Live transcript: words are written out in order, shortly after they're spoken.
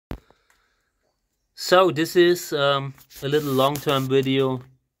So this is a little long-term video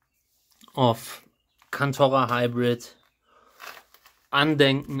of Cantora hybrid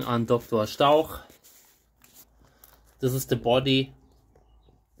Andenken an Dr. Stauch. This is the body.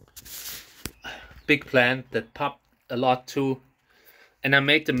 Big plant that popped a lot too. And I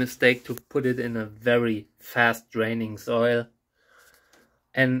made the mistake to put it in a very fast draining soil.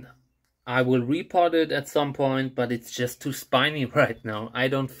 And I will repot it at some point, but it's just too spiny right now. I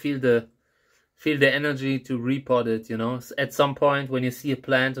don't feel the energy to repot it, you know. At some point when you see a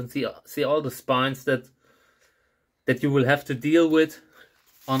plant and see all the spines that you will have to deal with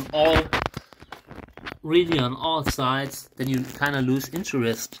on all sides, then you kind of lose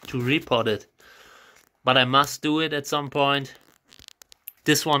interest to repot it. But I must do it at some point.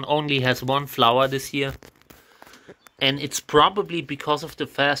 This one only has one flower this year. And it's probably because of the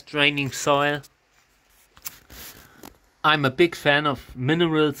fast draining soil. I'm a big fan of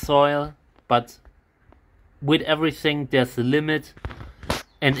mineral soil, but with everything there's a limit.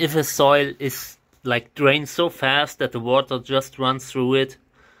 And if a soil is like drained so fast that the water just runs through it,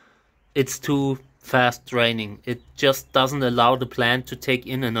 it's too fast draining. It just doesn't allow the plant to take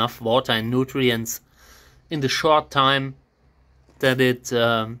in enough water and nutrients in the short time that it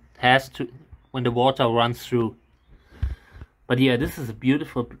has to when the water runs through. But yeah, this is a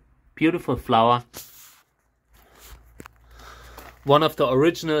beautiful, beautiful flower. One of the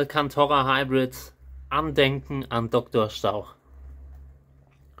original Cantora hybrids, Andenken an Dr. Stauch.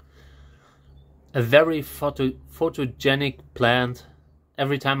 A very photogenic plant.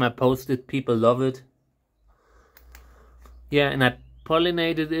 Every time I post it, people love it. Yeah, and I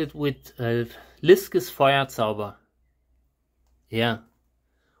pollinated it with Liskes Feuerzauber. Yeah,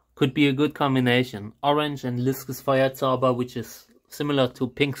 could be a good combination. Orange and Liskes Feuerzauber, which is similar to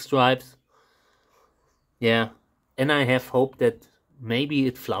pink stripes. Yeah, and I have hope that maybe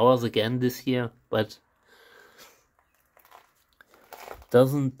it flowers again this year, but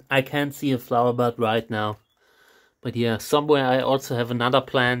I can't see a flower bud right now. But yeah, somewhere I also have another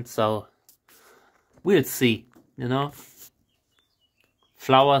plant, so we'll see, you know.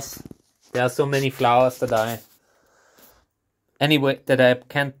 Flowers, there are so many flowers that I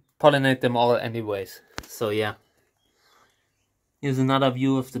can't pollinate them all anyways. So yeah. Here's another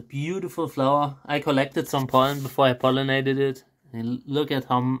view of the beautiful flower. I collected some pollen before I pollinated it. And look at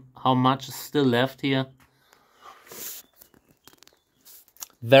how much is still left here.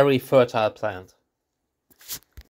 Very fertile plant.